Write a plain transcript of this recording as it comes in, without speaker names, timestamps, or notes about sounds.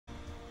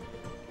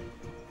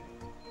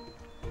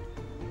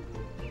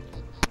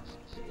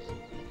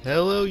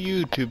Hello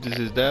YouTube, this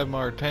is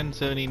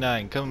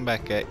Davmar1079 coming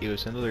back at you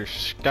with another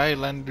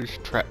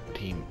Skylanders Trap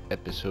Team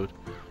episode.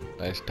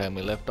 Last time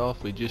we left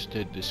off, we just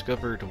had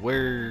discovered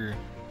where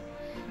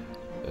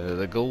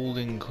the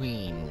Golden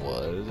Queen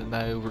was, and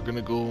now we're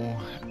gonna go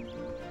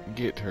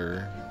get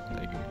her.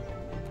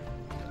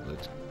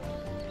 Let's go.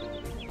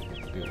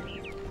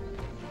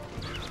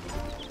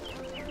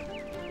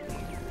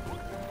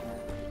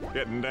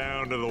 Getting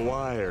down to the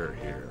wire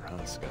here, huh,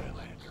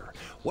 Skylander?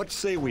 What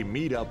say we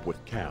meet up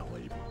with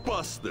Cali,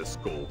 bust this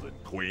Golden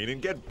Queen, and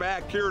get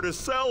back here to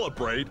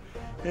celebrate,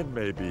 and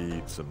maybe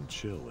eat some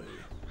chili?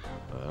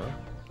 Huh?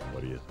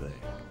 What do you think?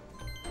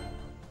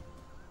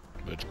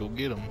 Let's go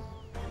get him.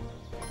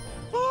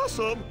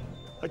 Awesome!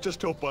 I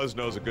just hope Buzz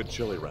knows a good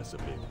chili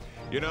recipe.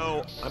 You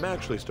know, I'm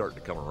actually starting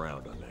to come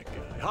around on that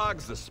guy.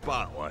 Hogs the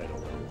spotlight a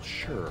little,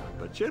 sure,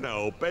 but you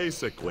know,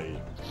 basically,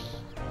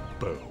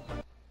 boom.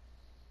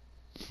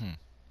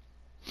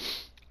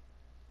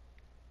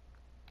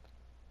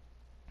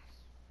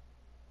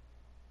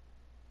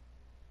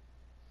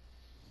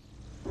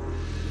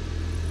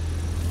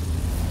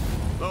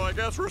 So I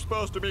guess we're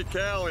supposed to meet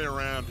Cali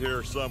around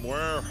here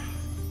somewhere,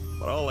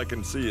 but all I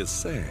can see is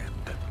sand.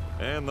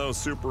 And those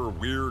super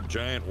weird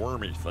giant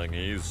wormy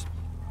thingies.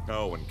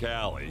 Oh, and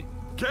Cali.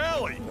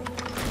 Cali!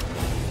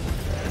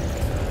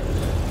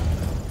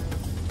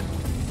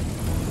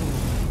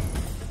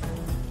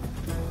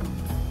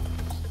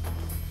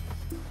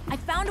 I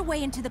found a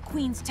way into the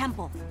Queen's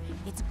temple.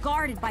 It's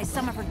guarded by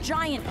some of her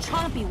giant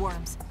chompy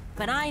worms,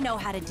 but I know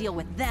how to deal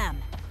with them.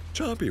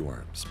 Chompy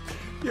worms.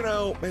 You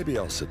know, maybe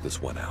I'll sit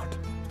this one out.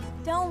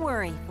 Don't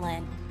worry,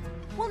 Flynn.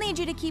 We'll need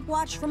you to keep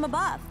watch from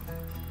above.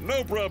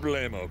 No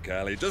problemo,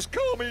 Cali. Just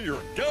call me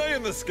your guy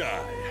in the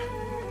sky.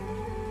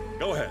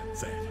 Go ahead,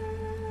 say it.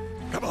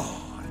 Come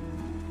on.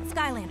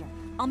 Skylander,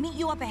 I'll meet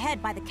you up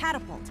ahead by the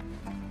catapult.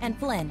 And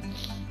Flynn,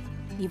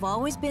 you've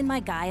always been my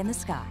guy in the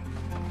sky.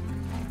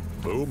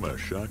 Booma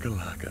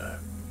shakalaka.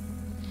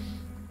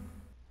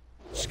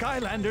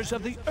 Skylanders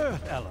of the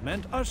Earth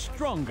element are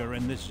stronger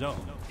in this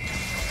zone.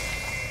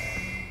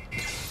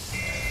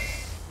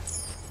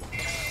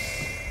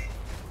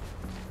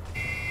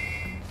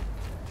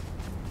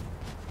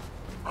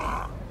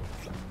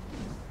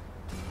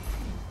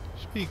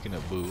 Speaking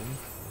of boom,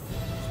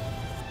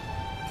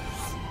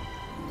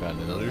 got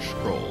another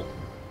scroll.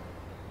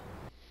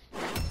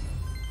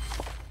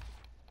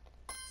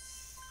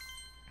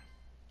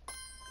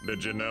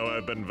 Did you know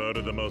I've been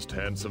voted the most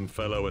handsome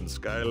fellow in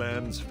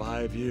Skylands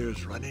 5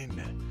 years running?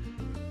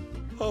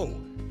 Oh,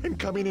 and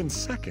coming in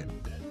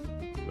second.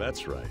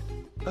 That's right,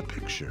 a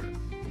picture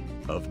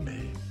of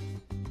me.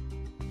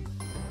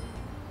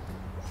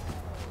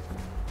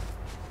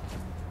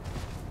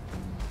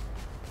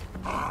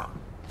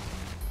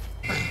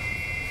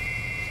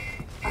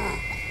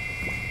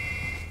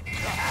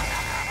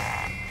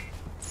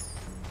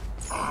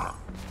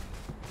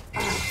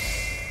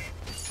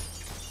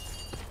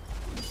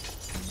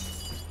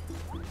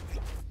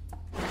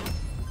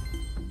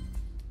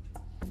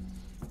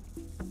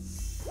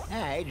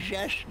 I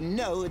just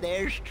know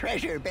there's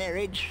treasure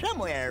buried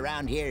somewhere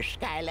around here,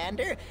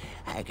 Skylander.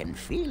 I can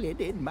feel it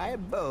in my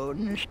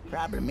bones.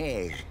 Problem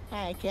is,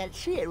 I can't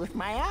see it with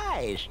my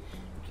eyes.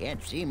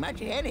 Can't see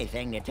much of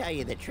anything, to tell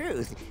you the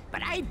truth.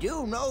 But I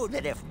do know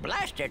that if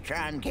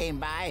Blastertron came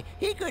by,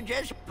 he could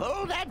just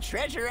pull that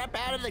treasure up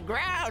out of the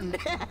ground.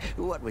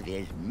 What with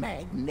his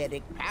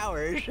magnetic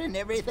powers and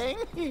everything.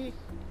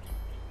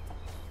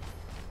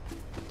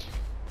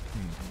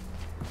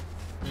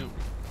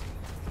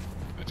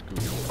 Let's go.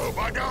 Oh,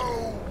 I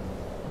go!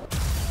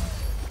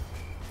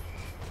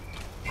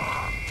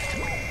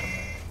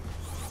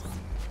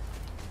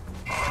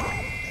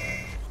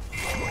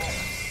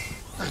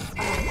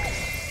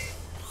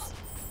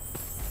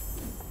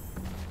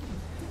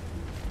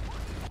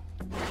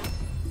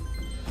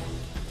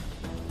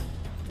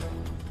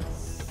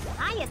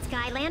 Hiya,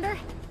 Skylander.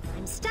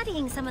 I'm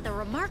studying some of the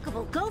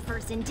remarkable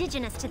gophers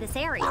indigenous to this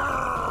area.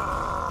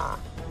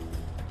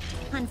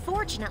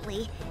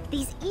 Unfortunately,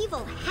 these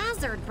evil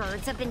hazard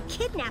birds have been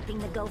kidnapping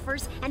the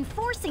gophers and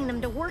forcing them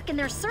to work in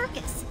their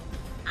circus.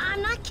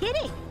 I'm not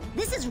kidding.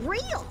 This is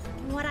real.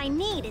 What I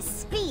need is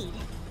speed.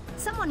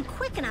 Someone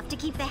quick enough to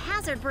keep the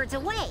hazard birds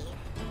away.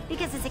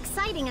 Because as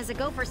exciting as a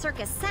gopher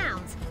circus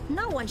sounds,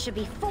 no one should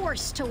be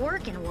forced to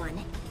work in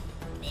one.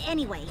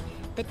 Anyway,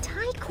 the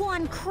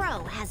Taekwon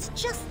Crow has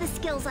just the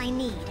skills I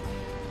need.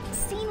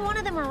 Seen one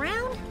of them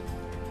around?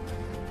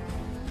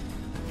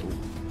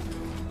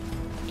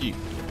 Keep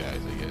you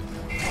guys, I guess.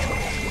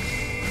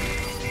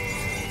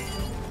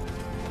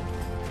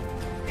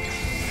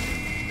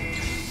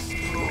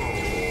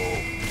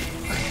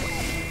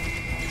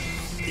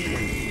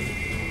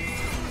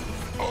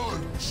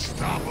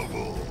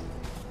 Unstoppable!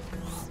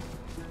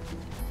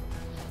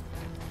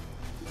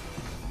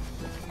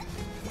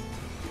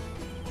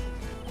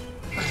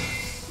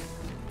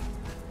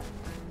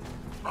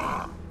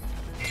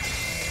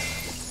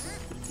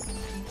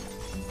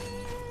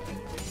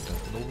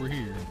 Nothing over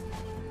here.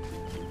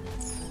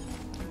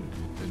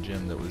 A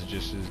gem that was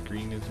just as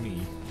green as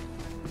me.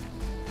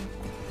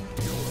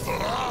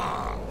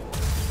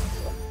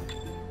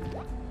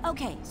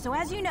 Okay, so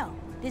as you know,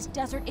 this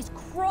desert is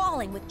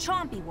crawling with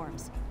chompy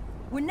worms.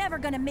 We're never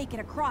gonna make it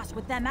across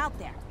with them out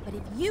there. But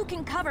if you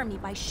can cover me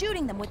by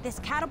shooting them with this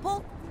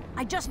catapult,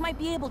 I just might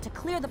be able to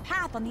clear the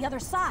path on the other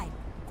side.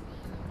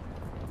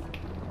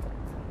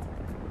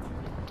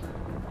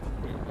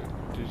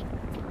 Just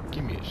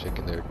give me a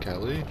second there,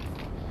 Cali.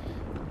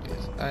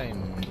 Because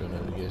I'm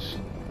gonna just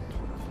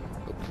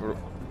look for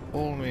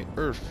all my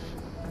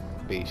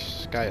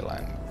Earth-based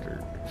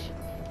Skylanders.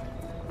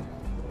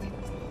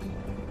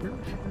 Pretty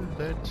sure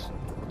that's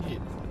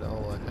it,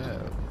 all I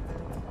have.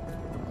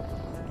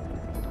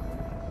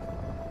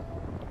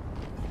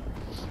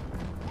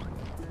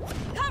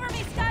 Cover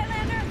me,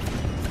 Skylander!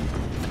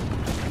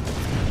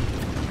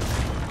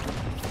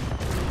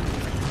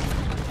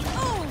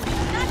 Oh,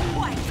 not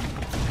quite!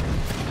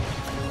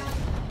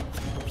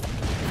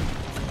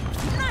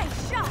 Nice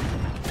shot!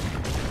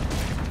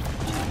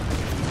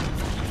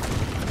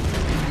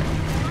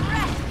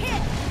 Rat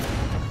hit!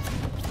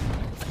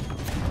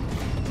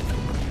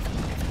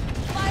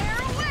 Fire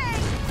away!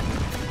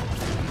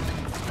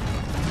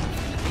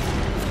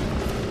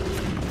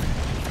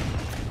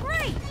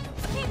 Great!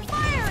 Keep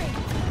firing!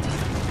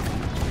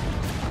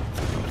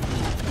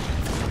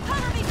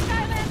 Cover me,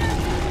 Skylander!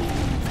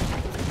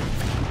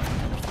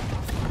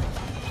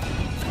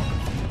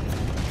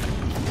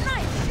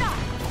 Nice shot!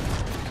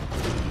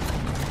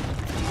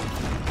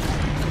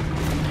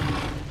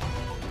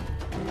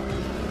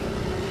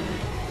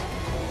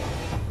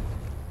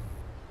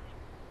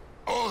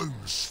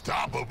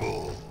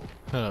 Unstoppable!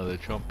 Oh, the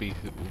chompy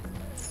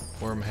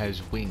worm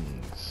has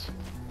wings.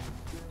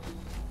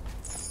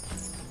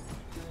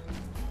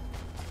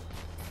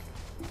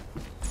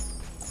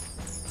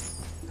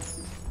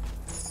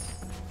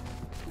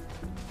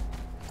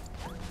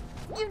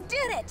 You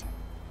did it!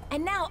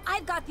 And now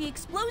I've got the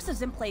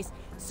explosives in place,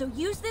 so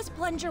use this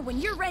plunger when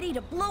you're ready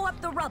to blow up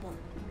the rubble.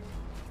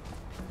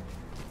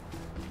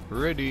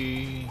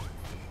 Ready?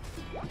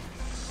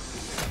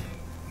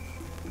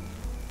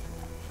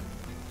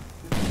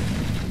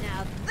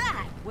 Now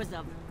that was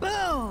a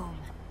boom!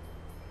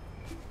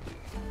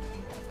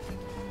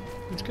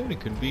 It's kind of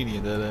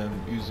convenient that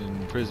I'm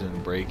using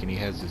Prison Break and he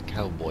has his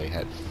cowboy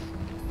hat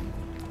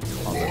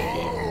on the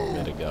game a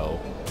minute ago.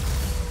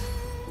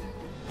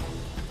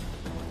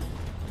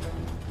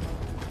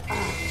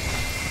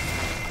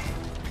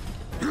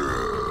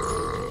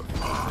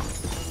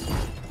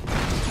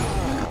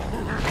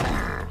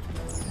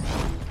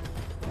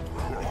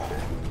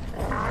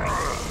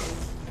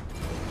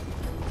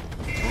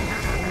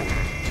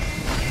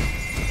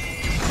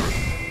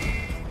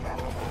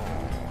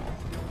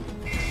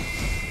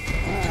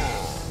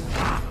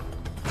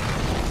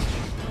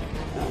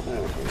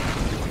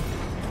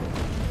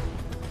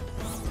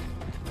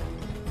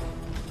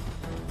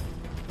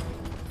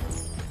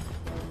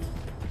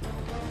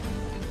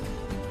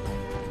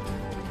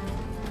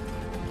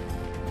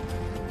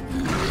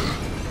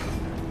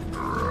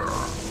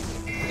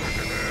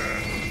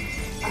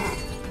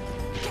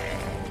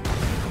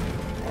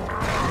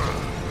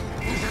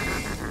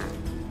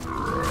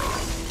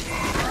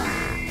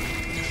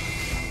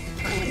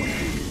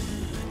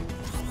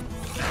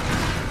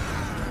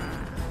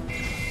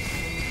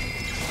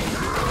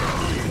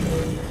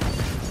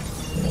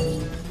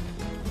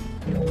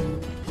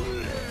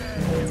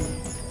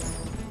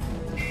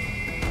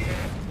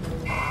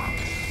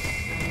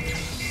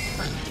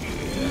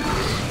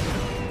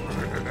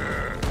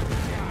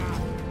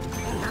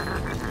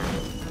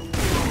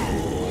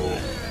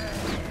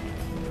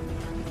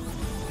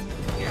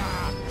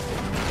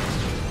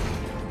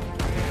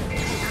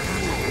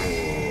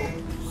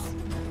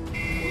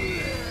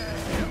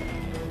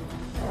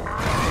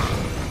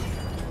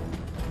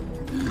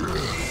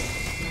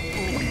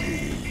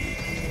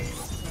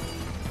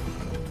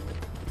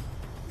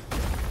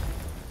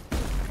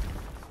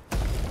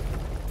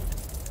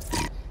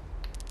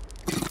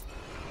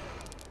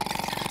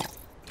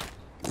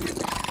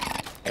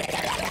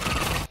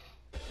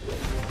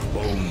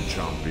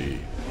 Chompy.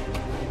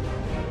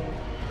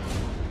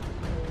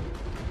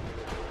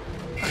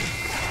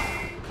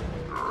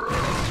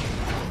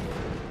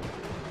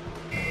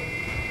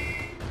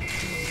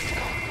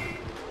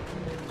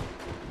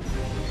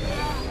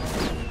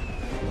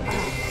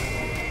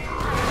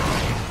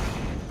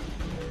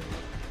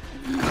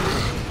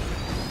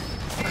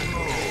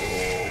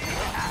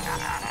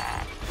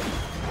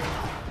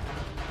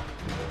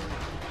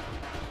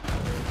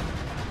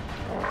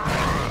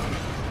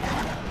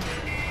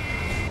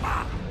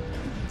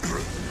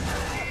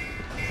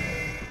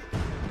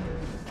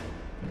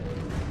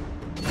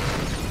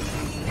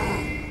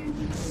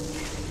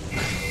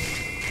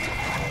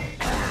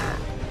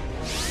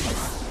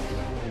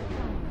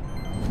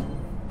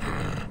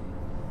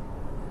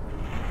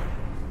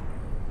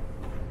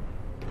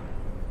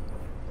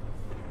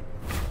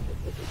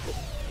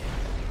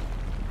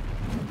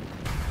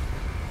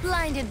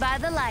 Blinded by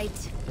the light.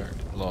 Darn,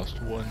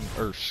 lost one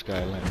Earth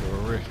Skylander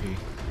already.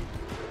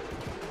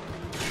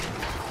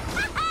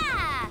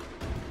 Ha-ha!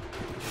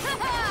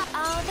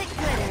 All that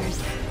glitters.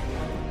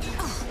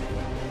 Oh,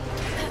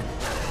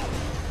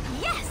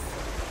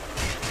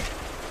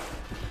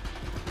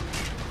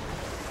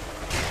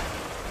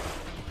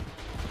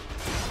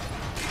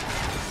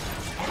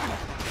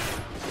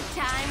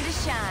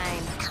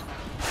 shine.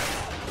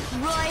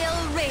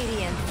 Royal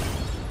Radiance.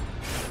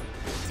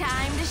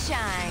 Time to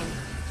shine.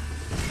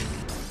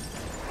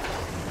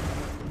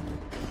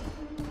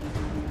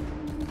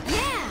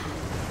 Yeah!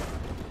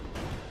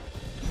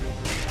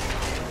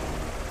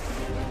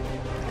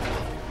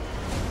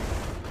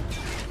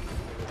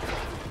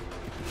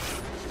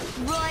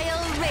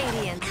 Royal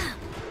Radiance.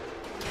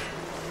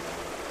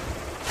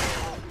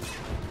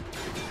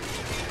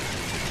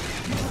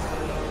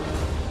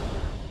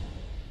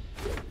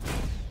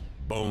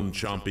 Bone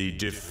Chompy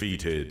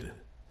defeated.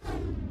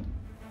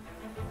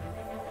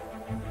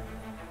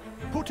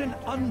 Put an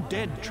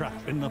undead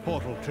trap in the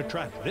portal to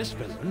trap this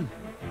villain.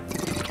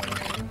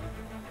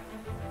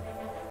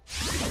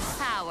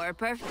 Power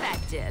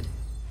perfected.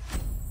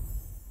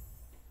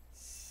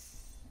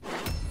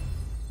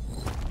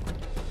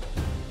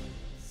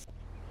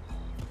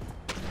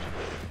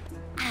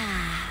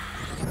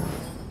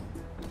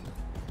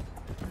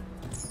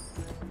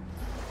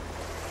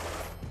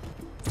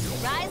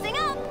 Rising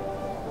up!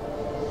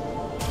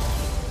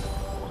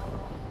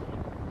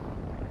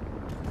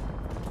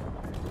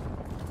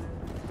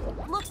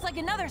 Looks like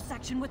another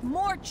section with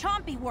more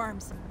chompy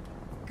worms.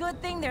 Good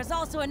thing there's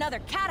also another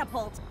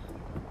catapult.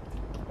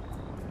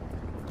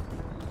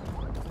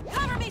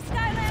 Cover me,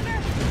 Skylander!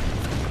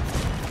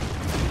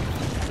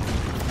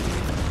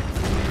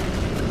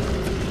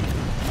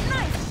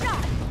 Nice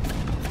shot!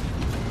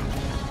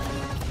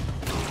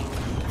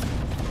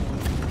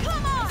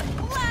 Come on,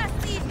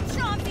 blast these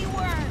chompy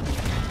worms!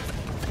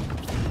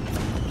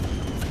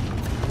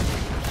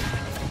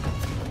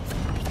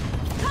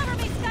 Cover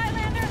me,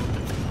 Skylander!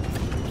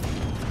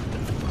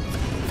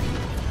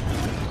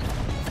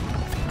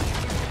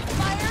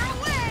 Fire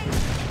away!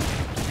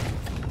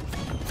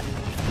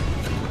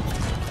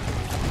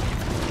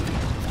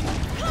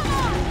 Come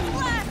on,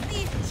 blast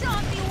these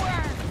chompy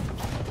worms!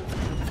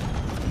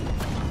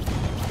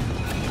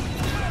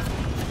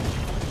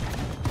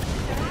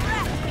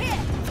 Direct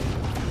hit!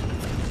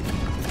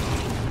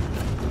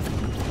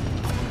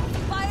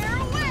 Fire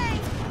away!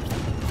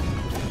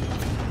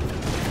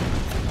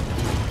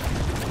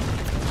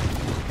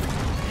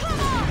 Come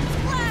on,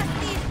 blast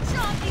these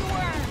chompy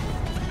worms!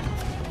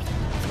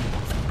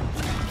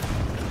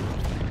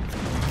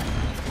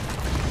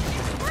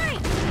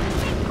 Great!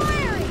 Keep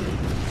firing!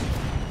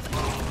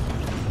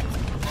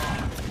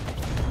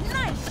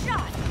 Nice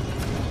shot!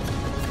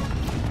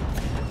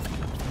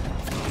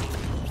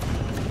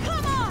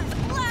 Come on!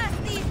 Blast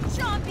these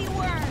chompy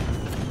worms!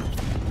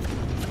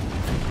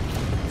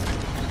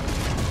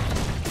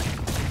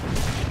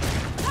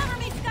 Cover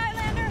me,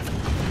 Skylander!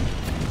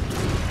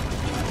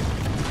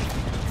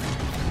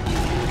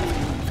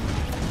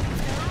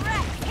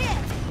 Direct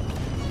hit!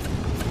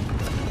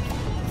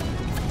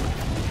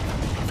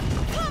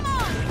 Come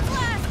on!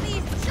 Blast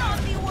these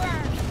chompy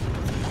worms!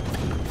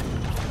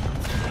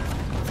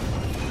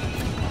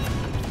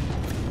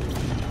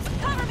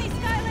 Cover me,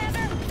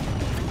 Skylander!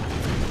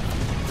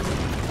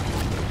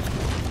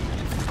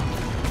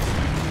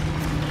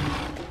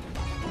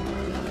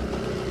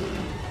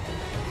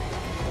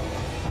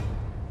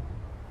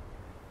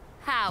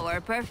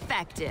 Power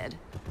perfected.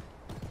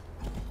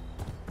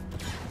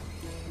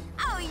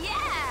 Oh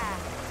yeah!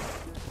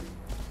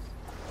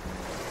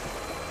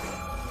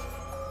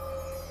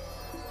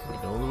 We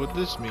know what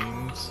this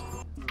means.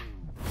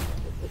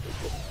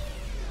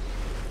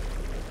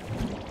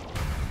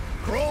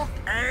 Croak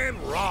and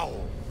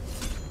roll.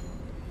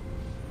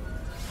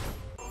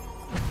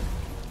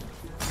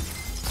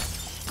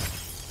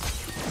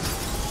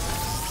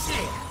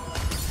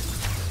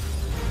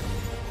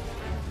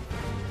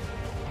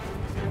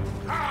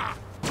 Ha!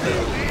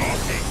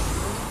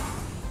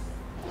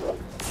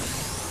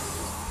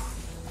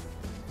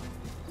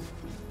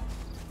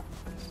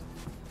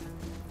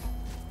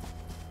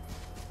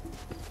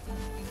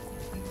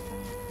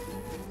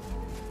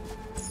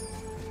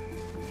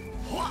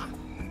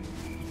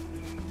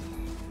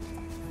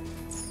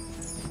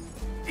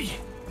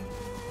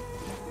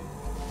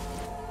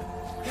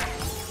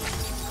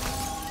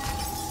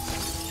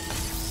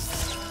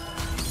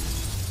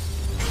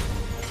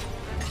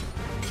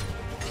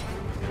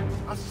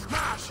 A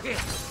smash hit!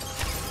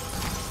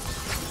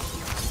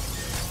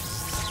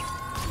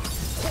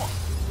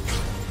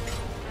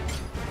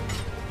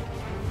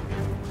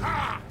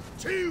 Ha!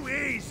 Too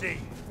easy!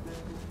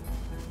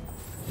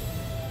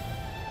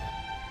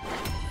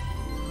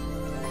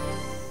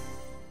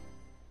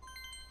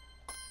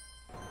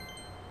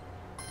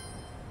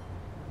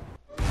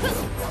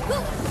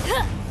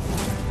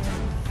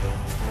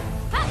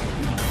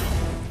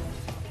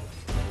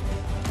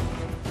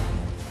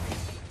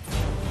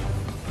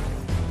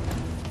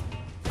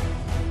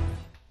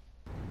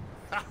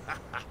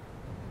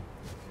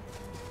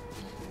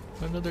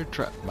 Another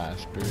trap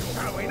master.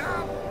 Going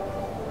up!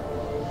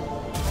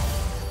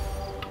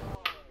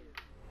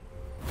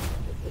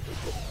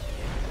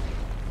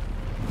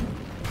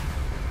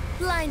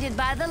 Blinded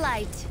by the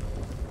light.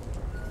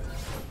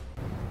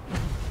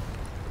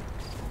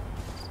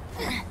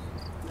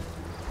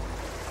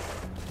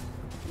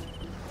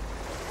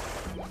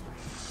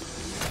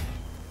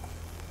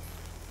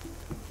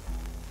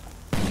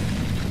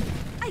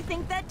 I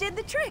think that did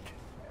the trick.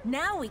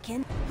 Now we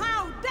can...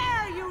 How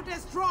dare you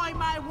destroy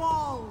my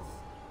walls!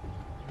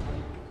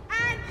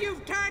 And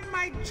you've turned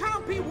my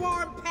chompy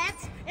warm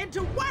pets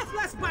into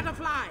worthless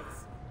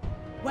butterflies!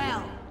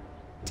 Well,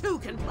 two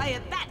can play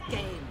at that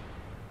game.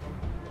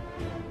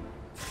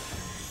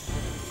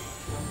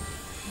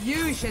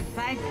 You should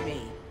thank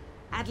me.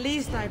 At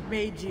least I've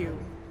made you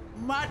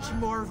much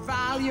more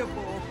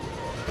valuable.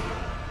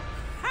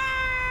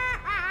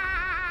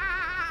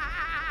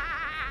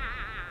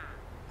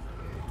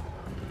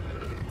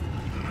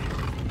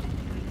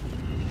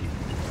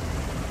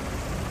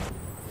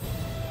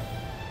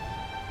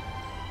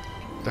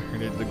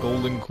 Darn it, the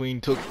Golden Queen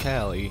took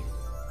Cali.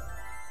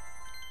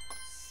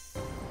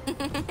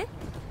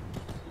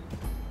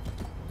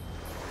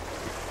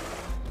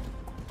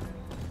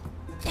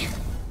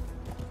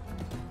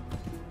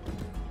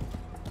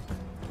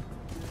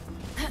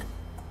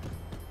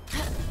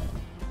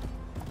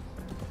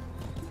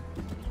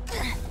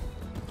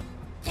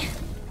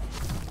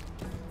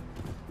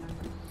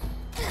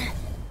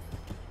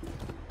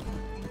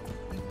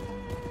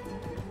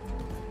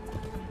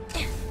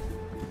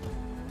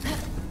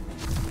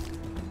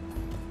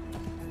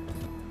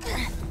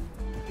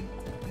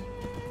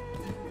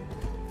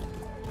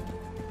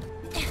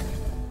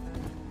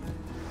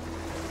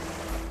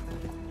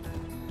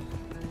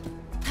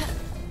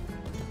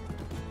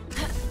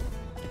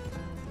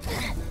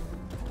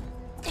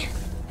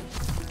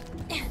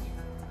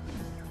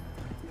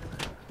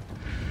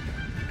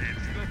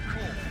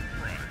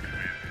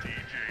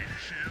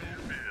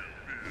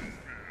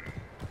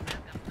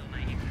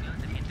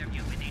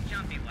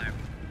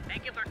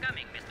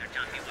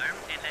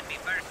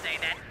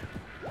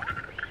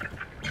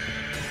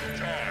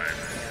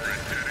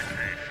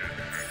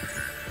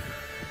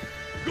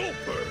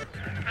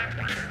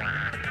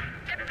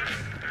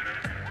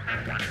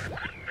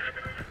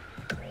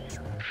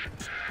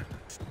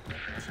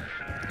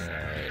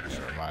 Alright,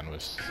 never mind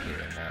was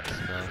doing that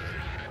stuff.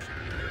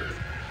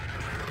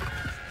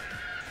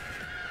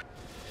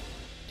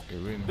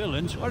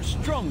 Villains are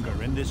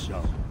stronger in this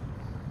zone.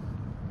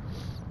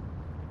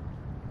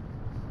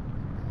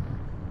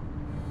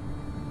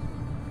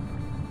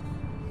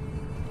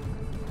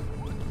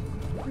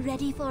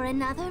 Ready for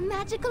another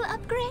magical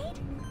upgrade?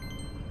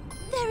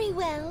 Very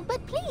well,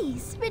 but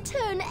please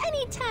return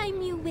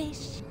anytime you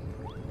wish.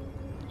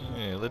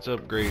 Yeah, let's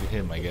upgrade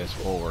him, I guess,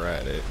 while we're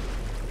at it.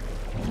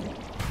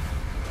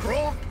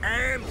 Croak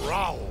and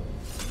roll.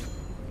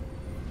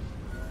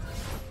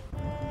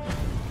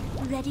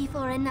 Ready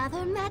for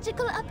another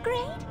magical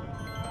upgrade?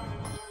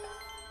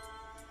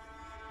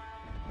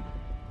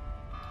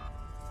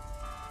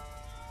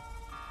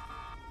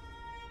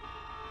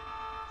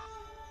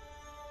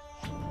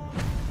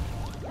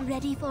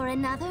 Ready for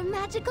another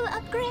magical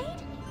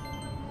upgrade?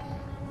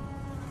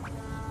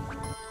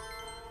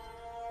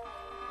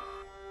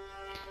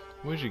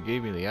 Wish you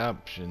gave me the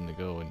option to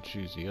go and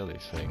choose the other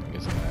thing. I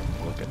guess I'm gonna have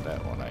to look at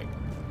that when I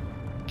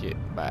get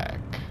back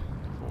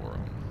for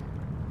him.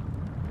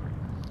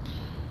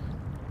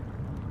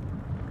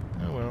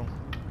 Oh well.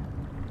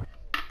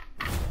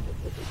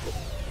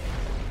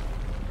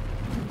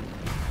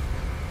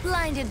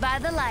 Blinded by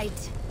the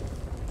light.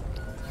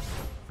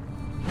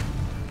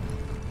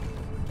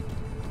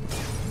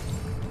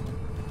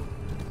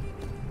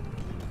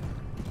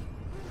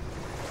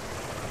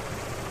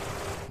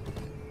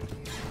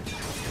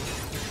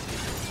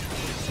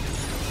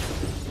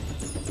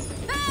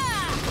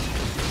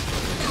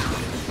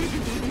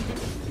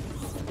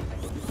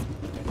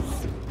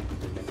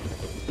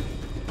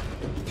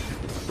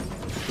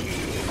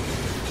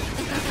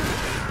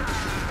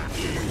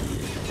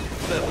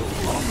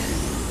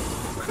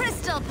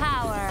 Crystal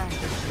power.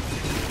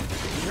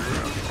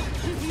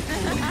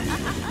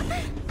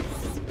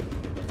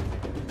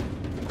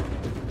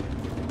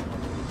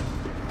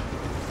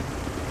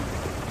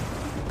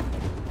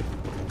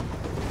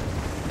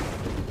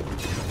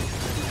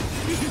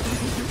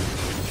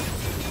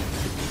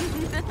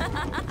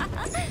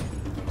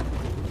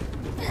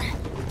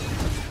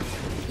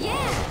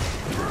 Yeah.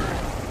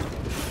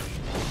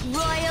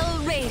 Royal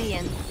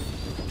Radiance.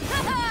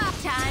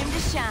 Time to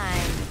shine.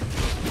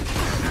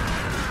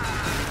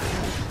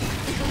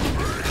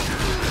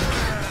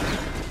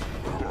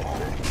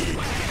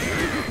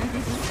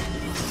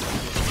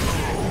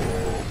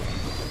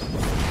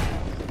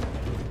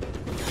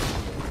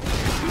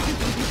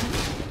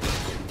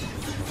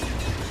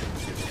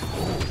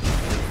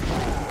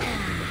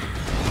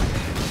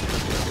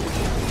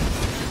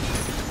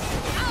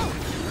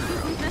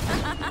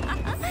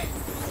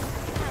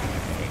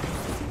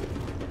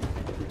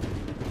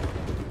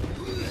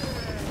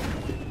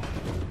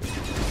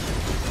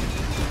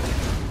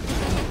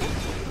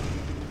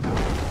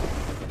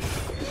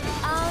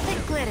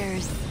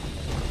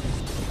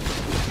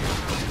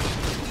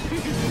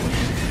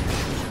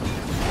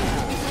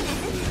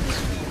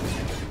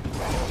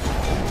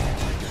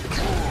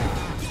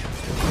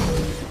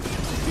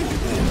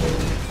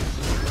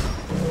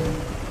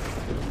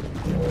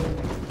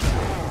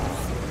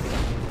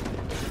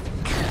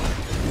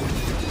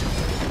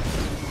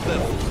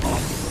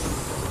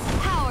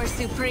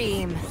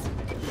 supreme.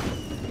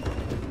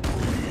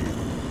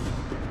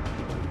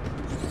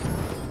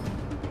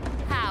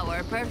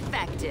 Power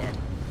perfected.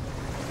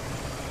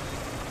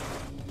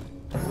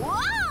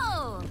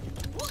 Whoa!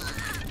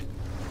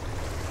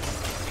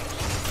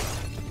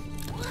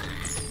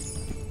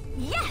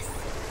 Yes!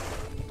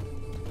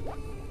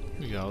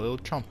 We got a little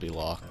chompy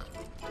lock.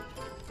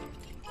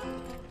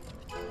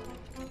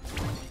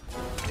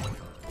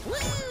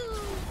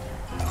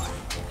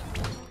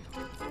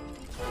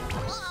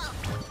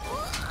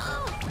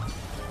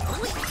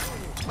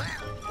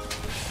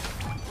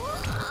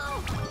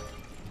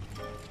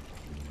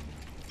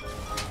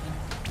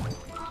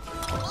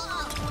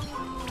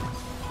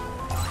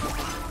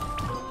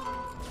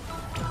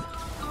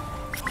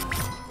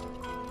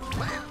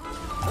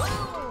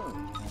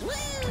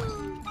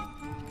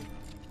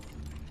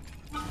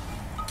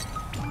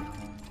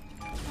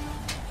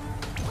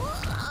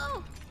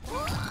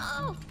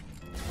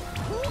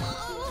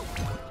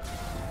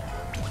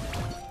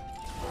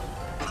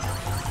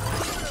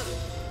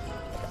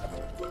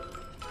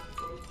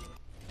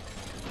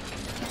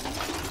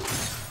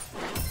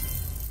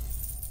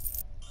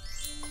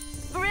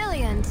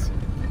 Brilliant.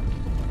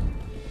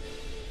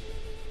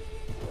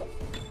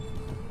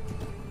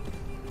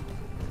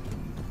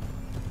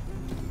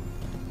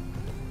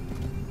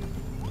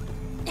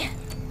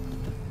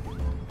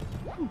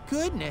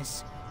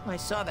 Goodness! I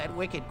saw that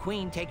wicked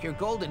queen take your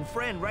golden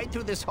friend right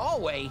through this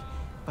hallway.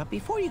 But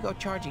before you go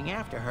charging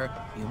after her,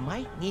 you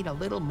might need a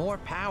little more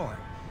power.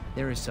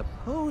 There is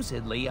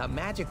supposedly a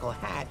magical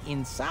hat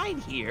inside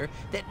here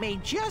that may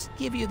just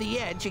give you the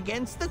edge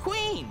against the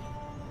queen.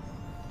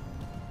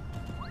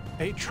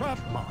 A trap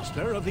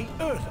master of the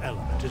earth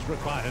element is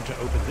required to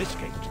open this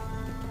gate.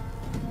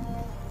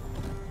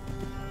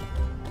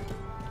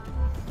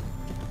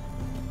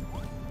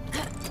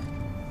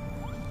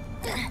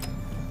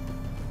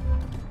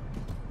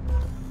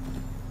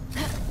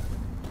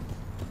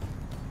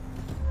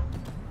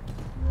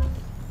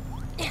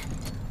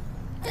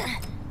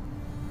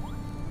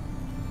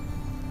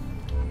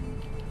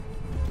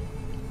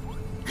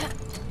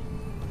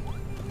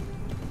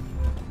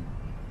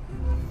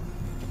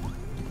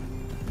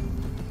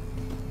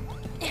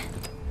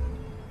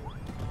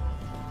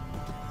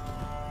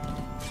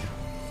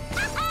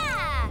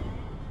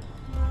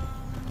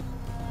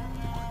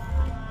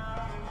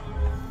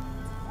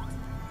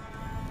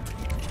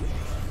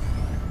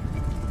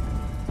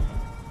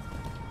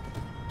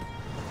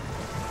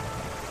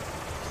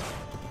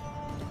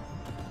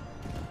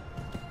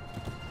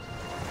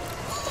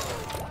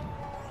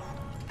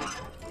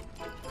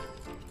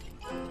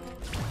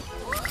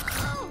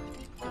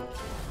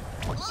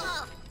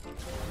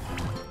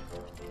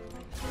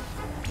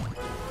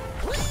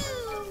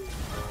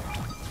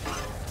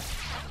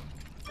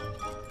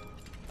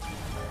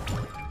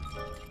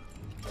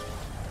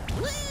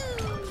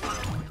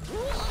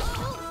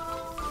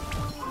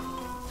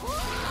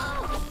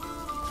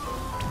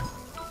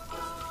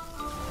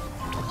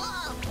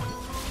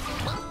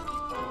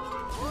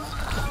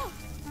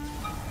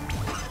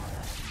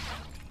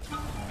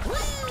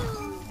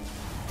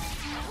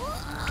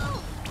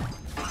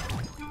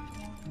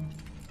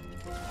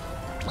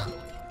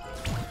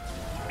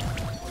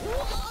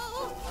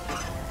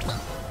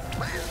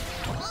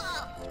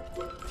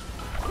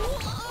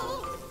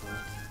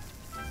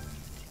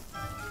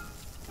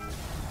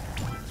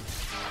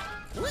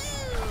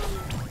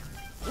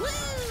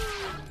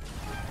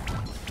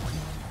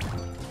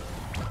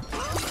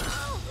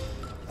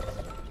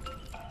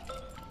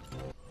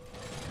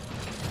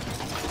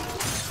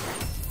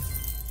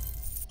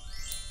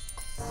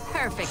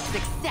 Perfect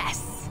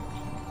success.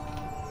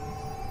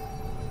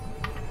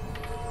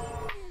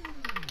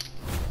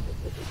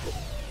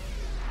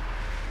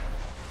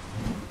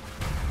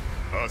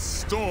 A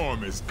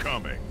storm is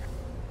coming.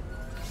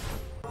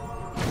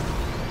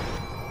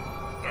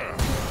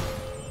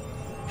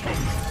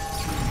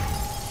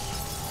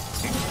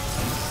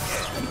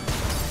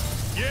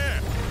 Yeah!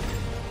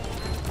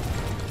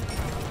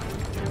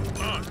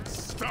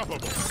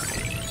 Unstoppable.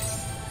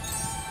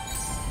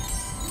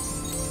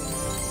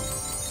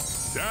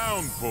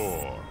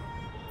 Downpour.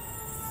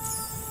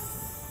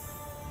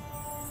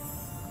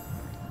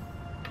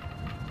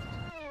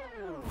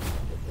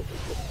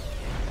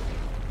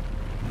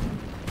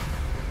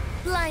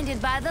 Blinded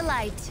by the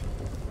light.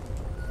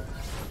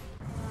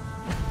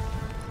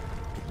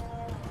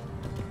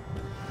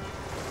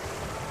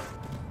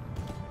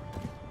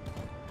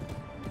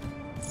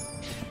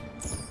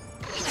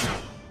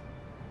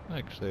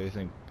 Actually, I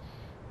think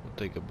we'll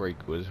take a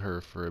break with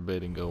her for a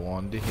bit and go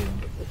on to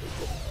him.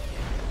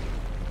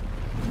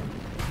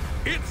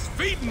 It's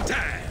feeding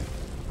time!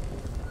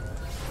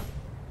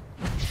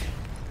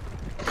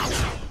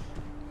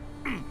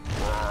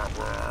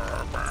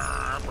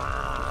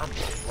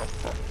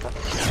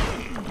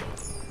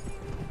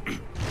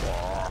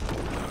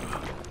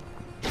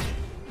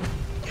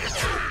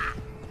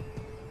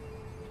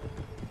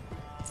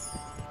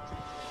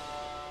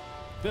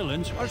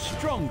 Villains are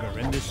stronger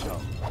in this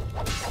zone.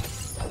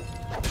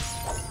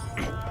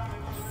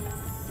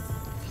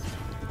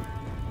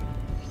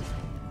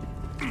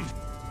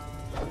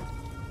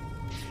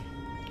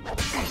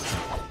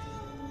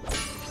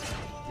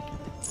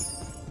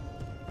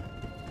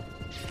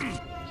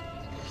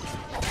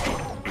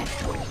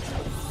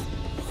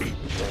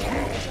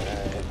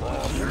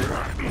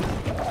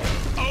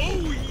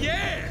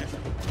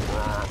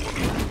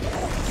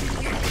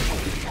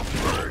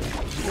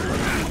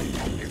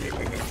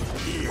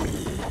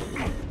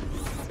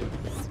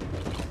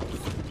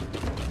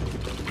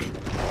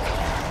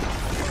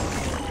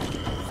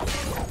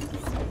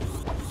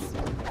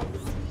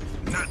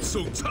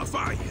 so tough,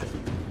 are you?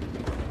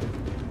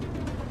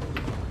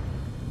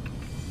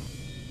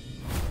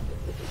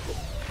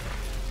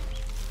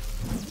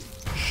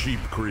 Sheep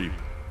creep.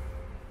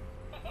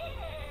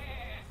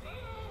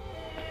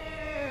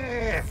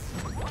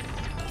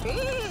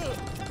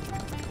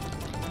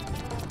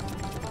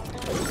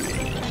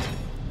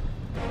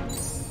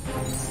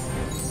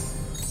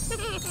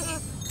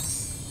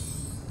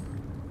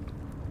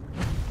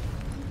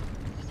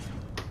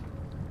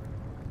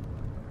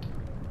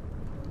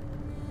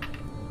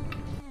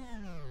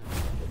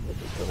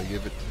 Gotta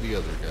give it to the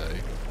other guy.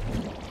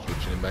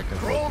 Switching it back and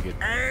forth to get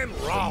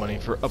some money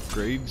for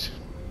upgrades.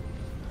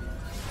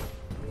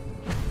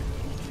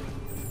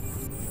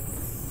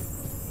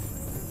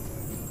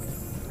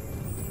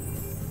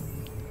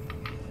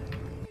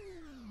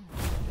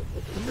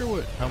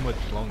 Wonder how much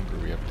longer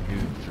we have to do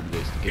through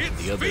this to get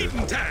to the other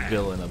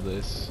villain of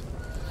this.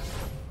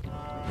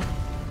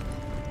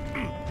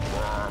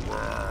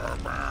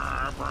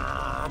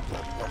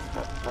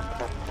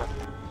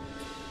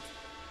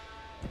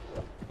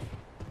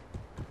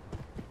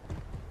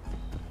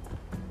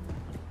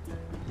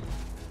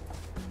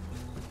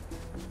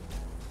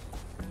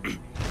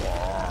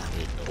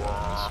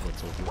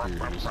 What's over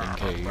here just in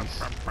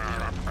case.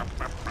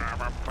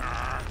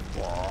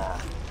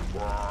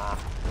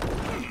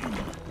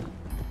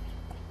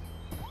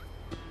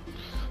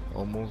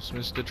 Almost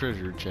missed the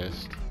treasure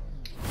chest.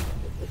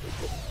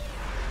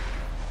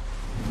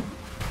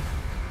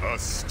 A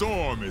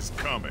storm is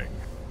coming.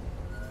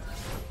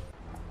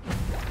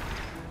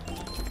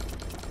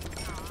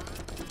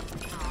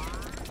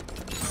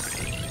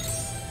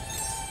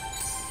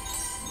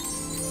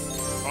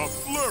 A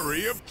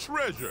flurry of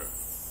treasure.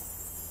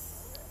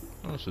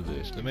 Also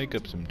this, to make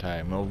up some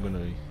time, I'm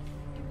gonna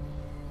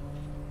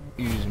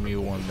use me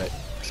one that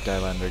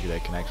Skylander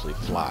that can actually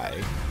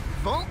fly.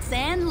 Bolts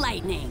and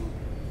lightning.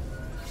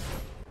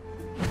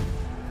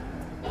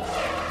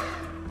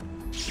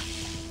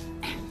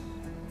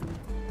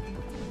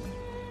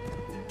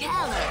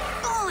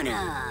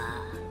 California.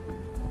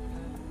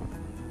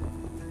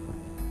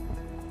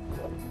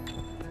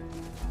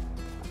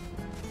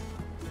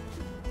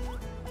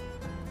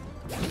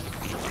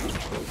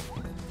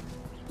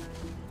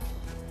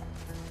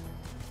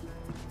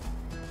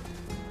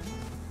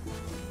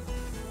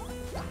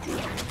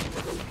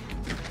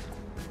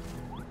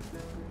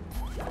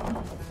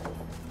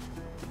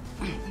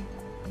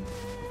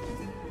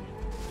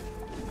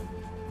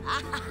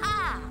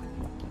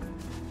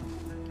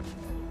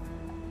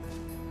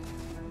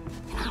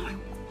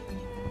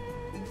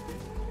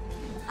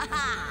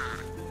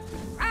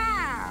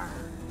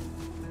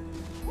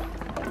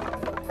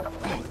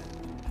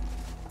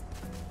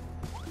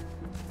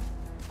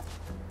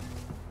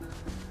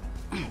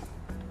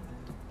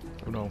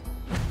 Oh no.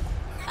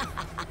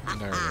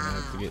 Darn, I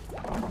have to get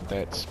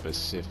that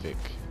specific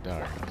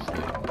darn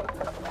thing.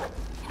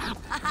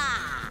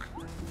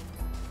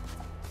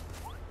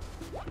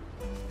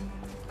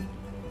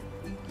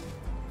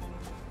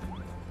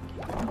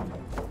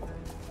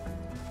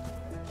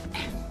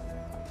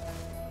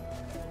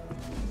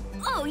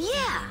 Oh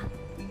yeah!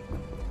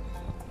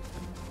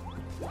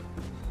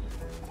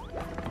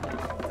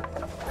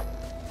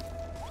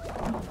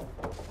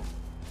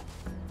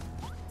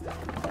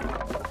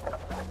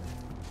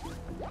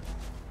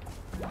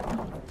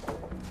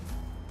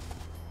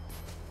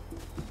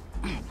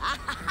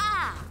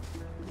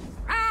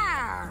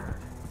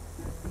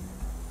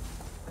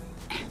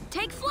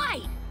 Take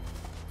flight!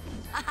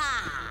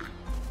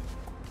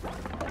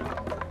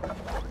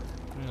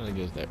 Well, I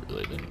guess that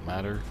really didn't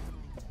matter.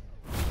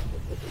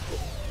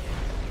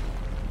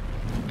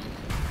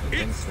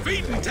 It's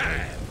feeding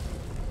time!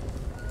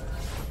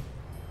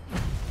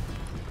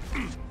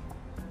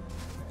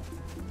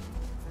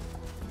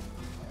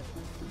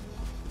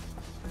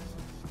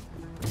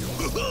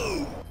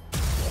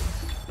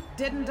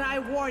 Didn't I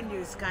warn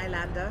you,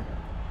 Skylander?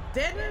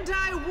 Didn't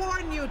I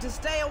warn you to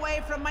stay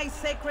away from my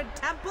sacred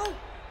temple?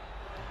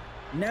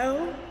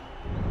 No?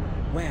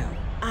 Well,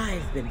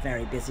 I've been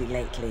very busy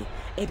lately.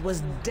 It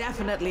was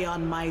definitely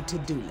on my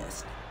to-do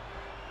list.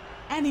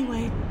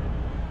 Anyway,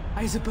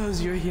 I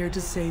suppose you're here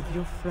to save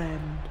your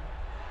friend.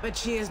 But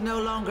she is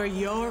no longer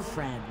your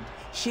friend.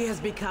 She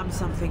has become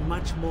something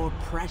much more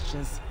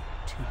precious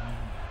to me.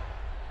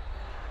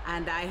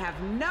 And I have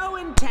no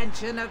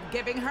intention of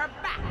giving her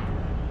back.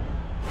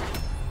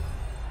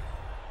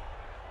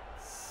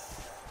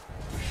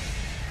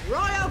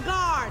 Royal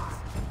Guards!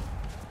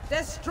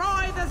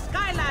 Destroy the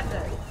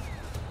Skylanders!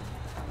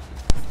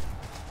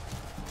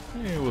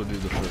 Yeah, we'll do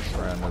the first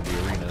round of the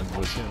arena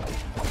with him.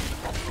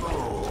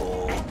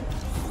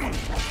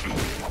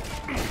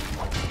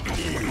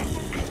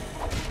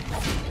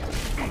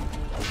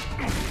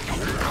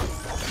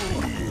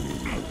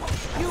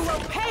 You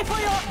will pay for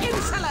your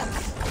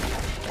insolence!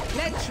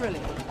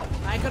 Literally,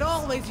 I could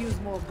always use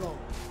more gold.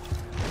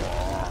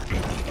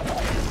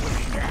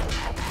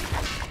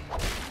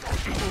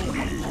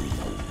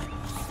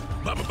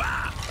 Ba-ba-ba!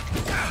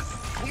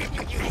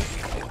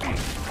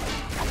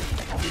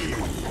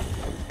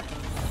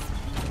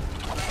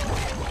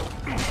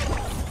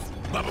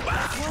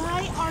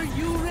 Why are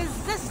you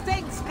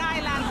resisting,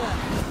 Skylander?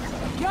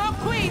 Your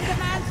queen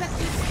demands that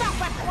you stop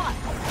at once.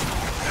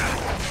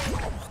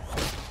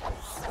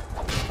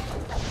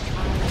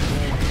 I'm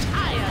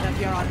tired of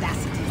your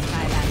audacity,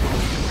 Skylander.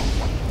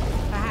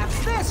 Perhaps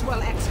this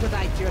will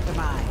expedite your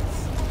demise.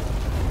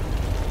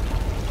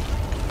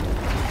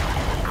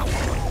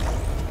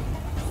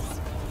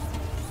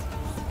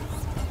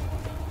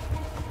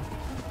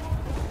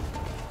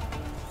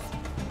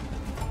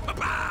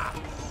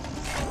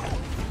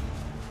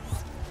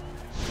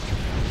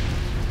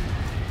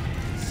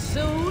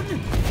 Soon, you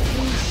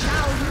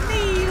shall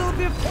kneel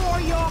before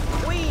your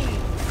queen,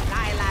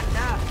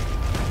 Skylander.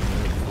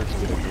 Let's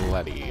get a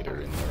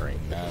gladiator in the ring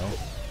now.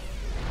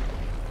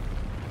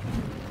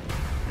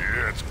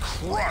 It's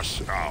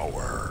crush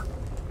hour.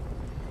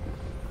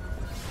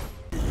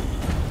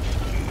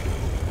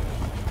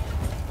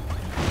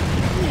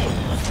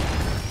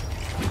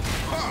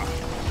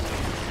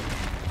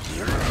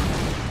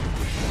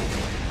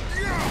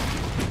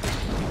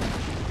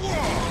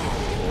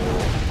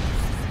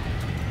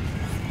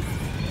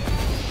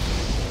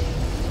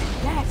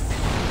 Yes!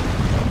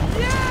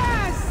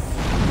 Yes!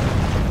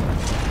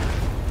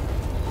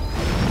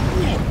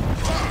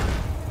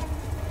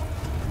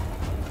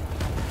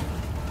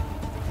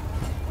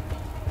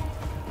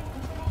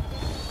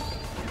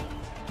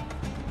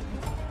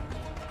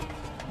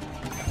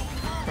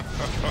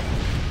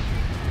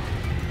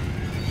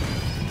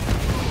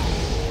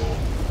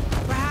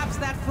 Perhaps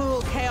that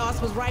fool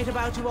Chaos was right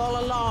about you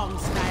all along,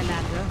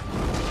 Skylander.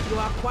 You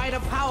are quite a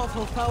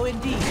powerful foe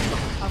indeed.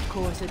 Of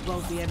course, it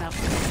won't be enough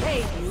to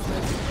save you,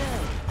 but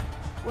still,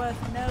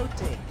 worth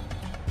noting.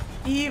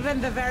 Even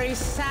the very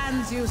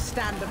sands you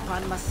stand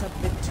upon must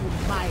submit to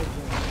my will.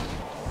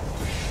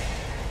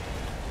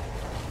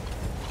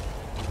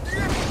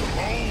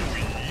 Oh,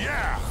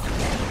 yeah!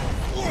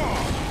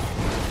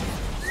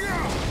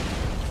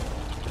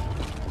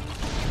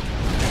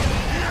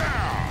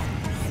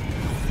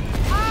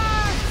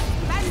 Ah,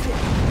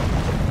 splendid!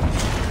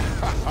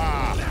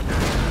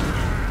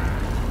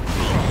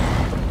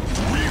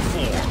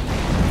 Reform!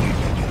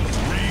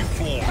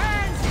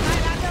 Burn,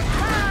 Skylander,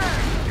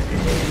 burn!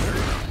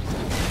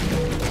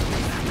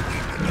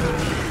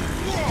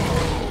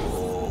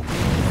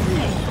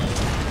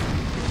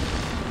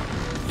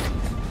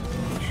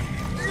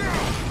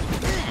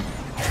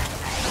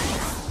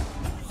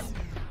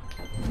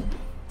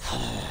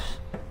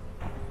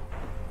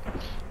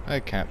 I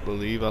can't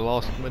believe I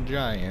lost my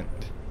giant.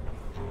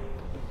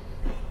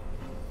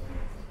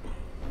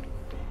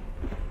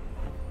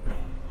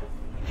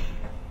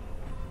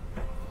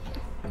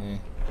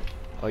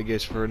 I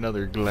guess for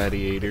another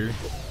gladiator,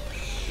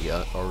 the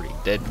already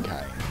dead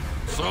kind.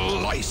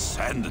 Slice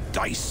and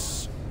dice!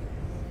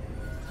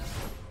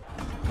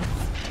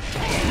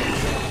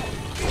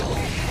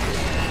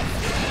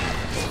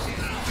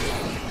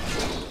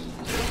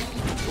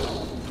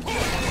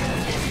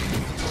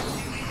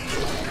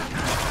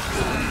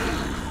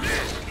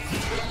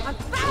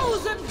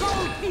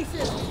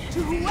 Pieces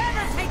to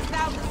whoever takes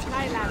down the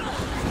Skylander.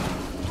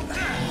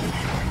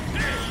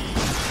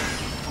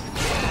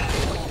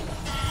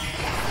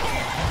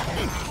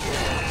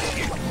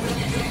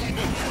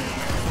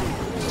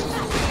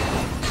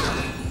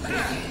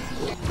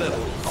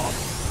 Level up.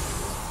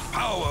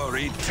 Power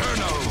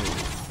eternal.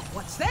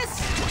 What's this?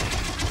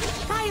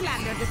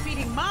 Skylander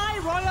defeating my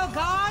royal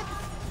guard?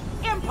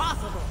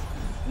 Impossible.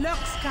 Look,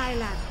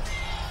 Skylander.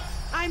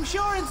 I'm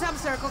sure in some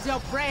circles your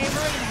bravery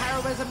and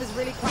heroism is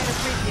really quite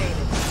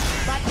appreciated.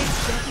 But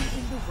it's getting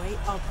in the way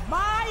of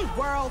my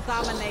world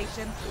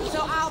domination, so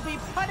I'll be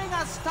putting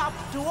a stop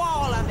to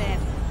all of it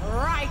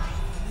right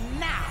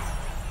now.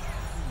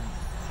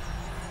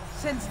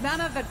 Since none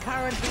of the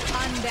currently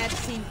undead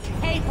seem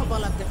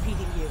capable of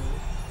defeating you,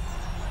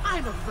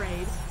 I'm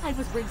afraid I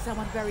must bring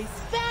someone very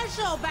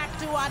special back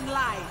to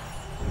unlife.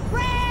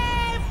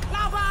 Brave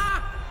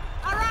Clubber!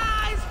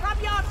 Arise from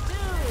your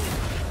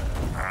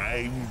tomb!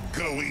 I'm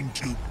going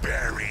to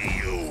bury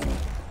you.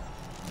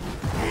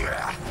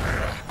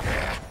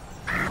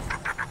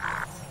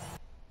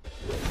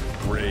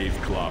 Brave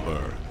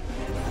Clobber.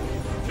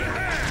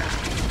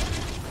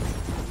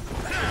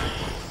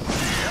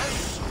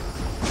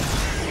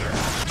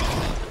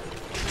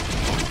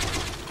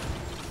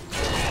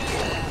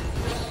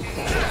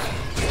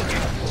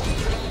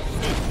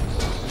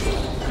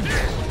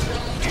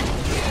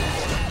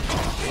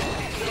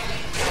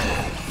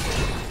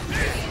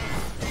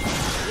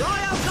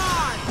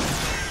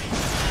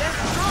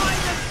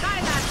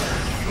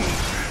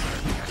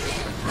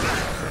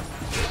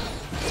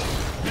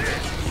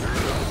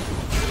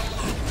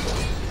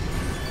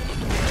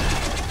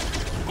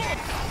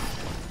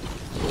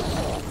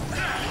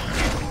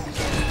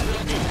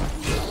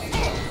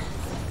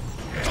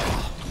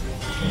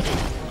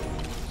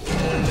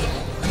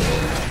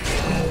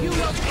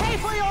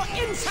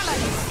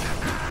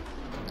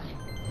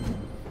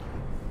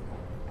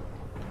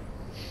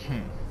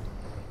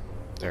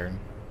 Darn.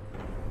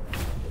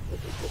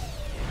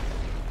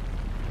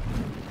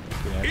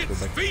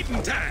 It's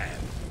feeding time!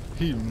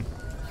 Him.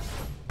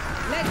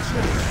 Let's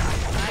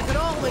I could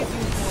always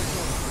use more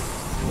food.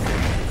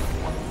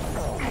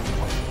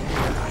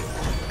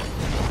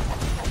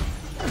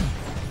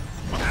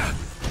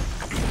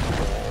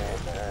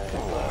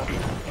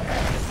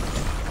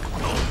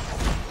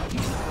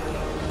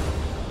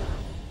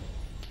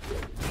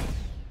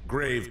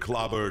 Grave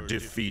Clobber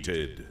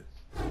defeated.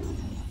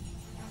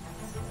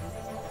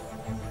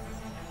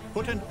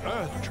 Put an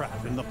earth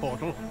trap in the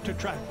portal to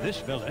trap this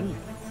villain.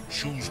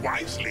 Choose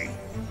wisely,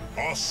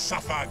 or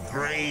suffer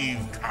grave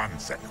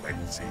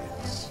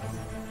consequences.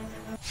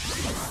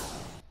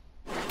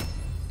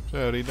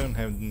 So they don't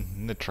have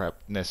the trap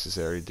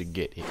necessary to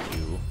get hit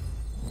you.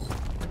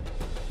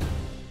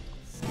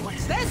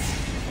 What's this?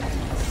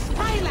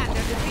 Skylander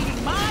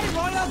defeating my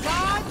royal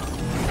guard?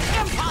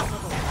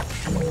 Impossible!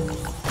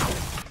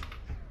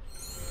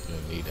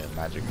 You need a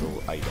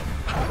magical item.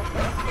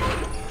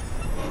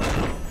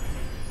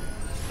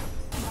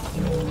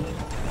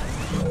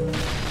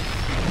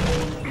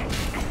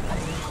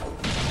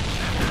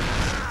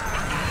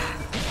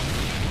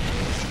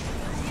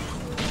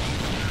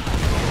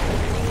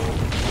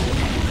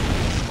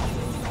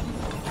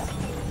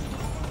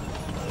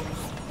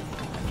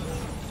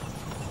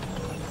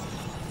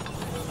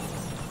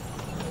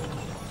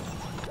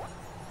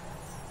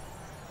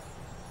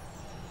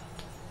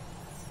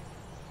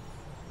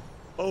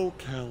 Oh,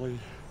 Callie,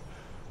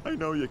 I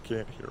know you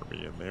can't hear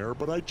me in there,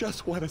 but I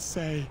just want to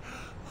say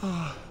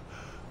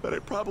that I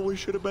probably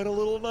should have been a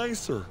little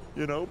nicer,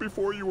 you know,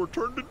 before you were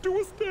turned into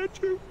a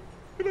statue.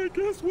 And I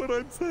guess what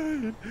I'm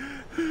saying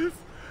is...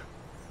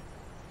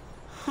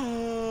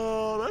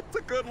 Oh, that's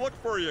a good look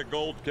for you,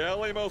 Gold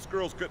Callie. Most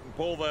girls couldn't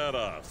pull that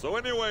off. So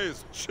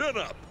anyways, chin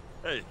up.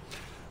 Hey,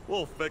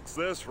 we'll fix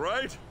this,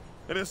 right?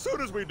 And as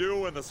soon as we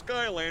do, and the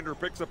Skylander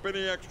picks up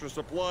any extra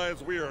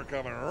supplies, we are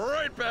coming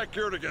right back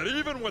here to get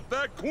even with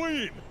that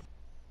queen!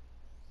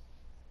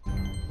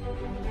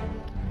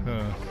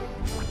 Huh.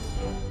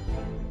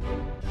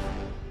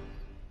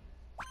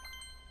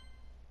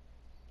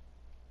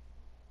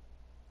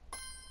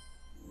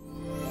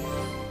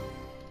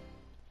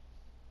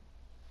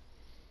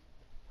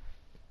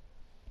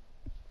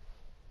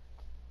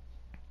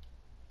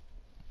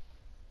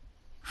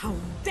 How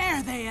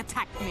dare they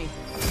attack me!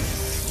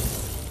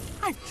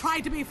 I've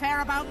tried to be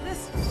fair about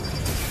this.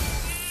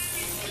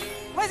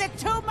 Was it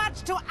too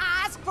much to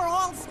ask for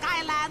all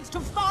Skylands to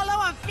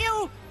follow a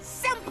few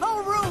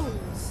simple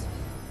rules?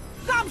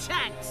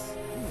 Glumshanks!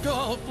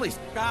 Oh, please.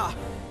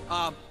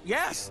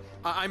 Yes.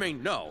 I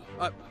mean, no.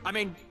 I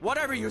mean,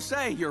 whatever you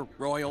say, your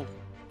royal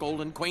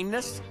golden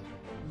queenness.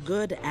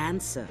 Good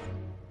answer.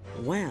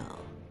 Well,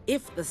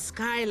 if the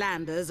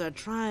Skylanders are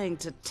trying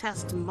to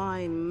test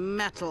my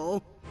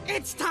mettle,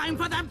 it's time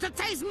for them to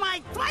taste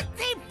my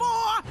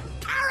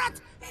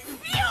 24-carat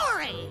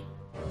fury!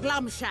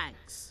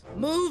 Glumshanks,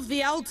 move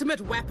the ultimate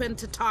weapon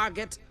to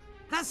target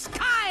the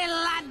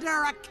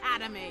Skylander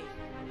Academy!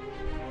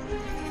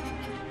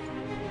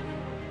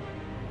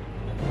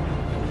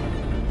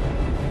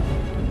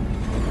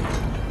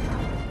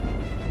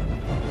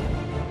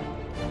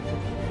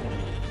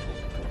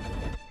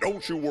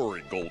 Don't you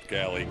worry, Gold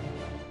Callie.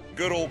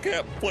 Good old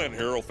Captain Flint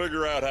here will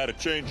figure out how to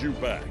change you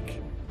back.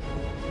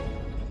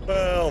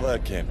 Well,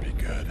 that can't be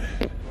good.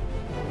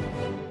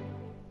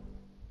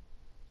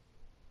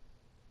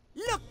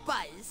 Look,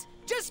 Buzz,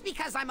 just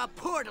because I'm a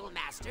portal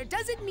master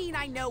doesn't mean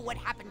I know what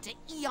happened to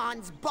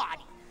Eon's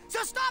body.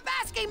 So stop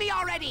asking me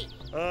already!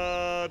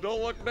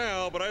 Don't look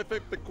now, but I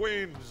think the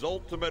Queen's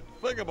ultimate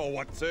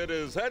thingamawhatsit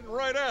is heading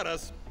right at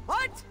us.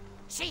 What?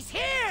 She's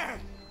here!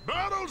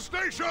 Battle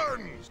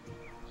stations!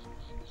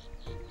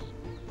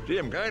 Gee,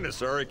 I'm kinda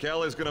sorry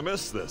Callie's gonna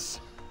miss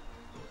this.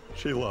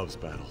 She loves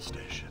battle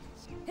stations.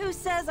 Who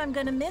says I'm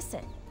gonna miss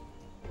it?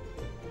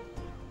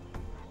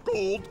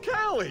 Gold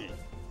Callie!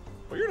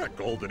 Well, you're not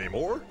gold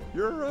anymore.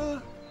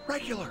 You're,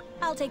 regular.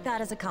 I'll take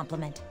that as a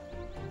compliment.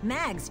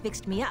 Mags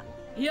fixed me up.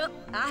 Yep,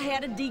 I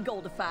had a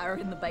degoldifier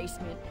in the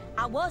basement.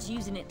 I was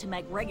using it to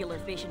make regular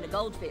fish into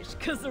goldfish,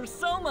 because they're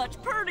so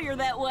much prettier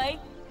that way.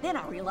 Then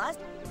I realized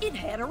it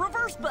had a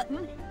reverse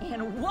button,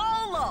 and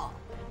voila!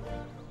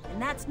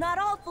 And that's not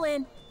all,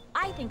 Flynn.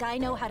 I think I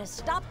know how to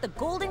stop the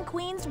Golden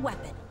Queen's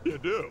weapon. You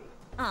do?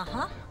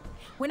 Uh-huh.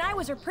 When I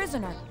was her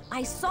prisoner,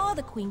 I saw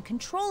the Queen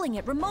controlling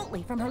it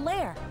remotely from her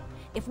lair.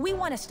 If we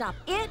want to stop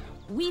it,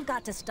 we've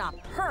got to stop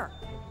her.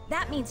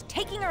 That means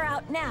taking her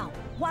out now,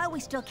 while we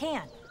still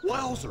can.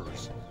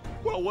 Wowzers!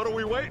 Well, what are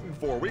we waiting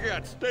for? We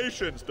got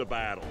stations to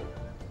battle.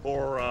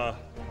 Or,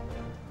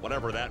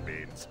 whatever that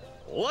means.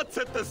 Let's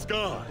hit the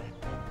sky!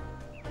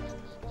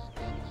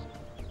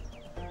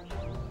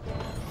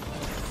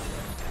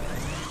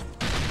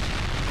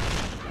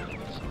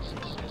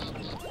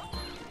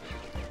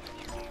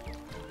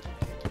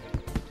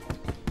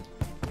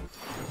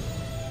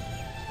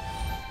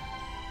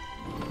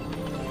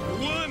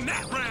 Won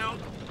that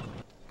round!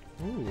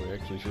 Ooh, I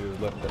actually should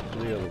have left that for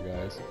the other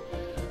guys.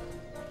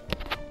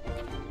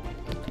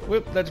 Well,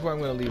 that's where I'm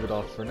going to leave it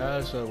off for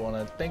now, so I want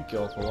to thank you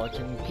all for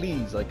watching.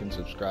 Please like and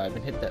subscribe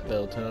and hit that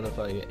bell to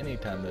notify you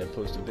anytime that I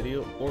post a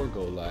video or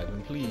go live,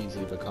 and please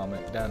leave a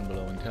comment down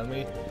below and tell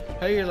me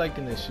how you're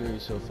liking this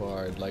series so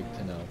far. I'd like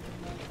to know.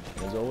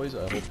 As always,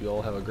 I hope you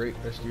all have a great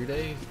rest of your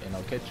day, and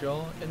I'll catch you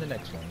all in the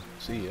next one.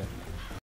 See ya.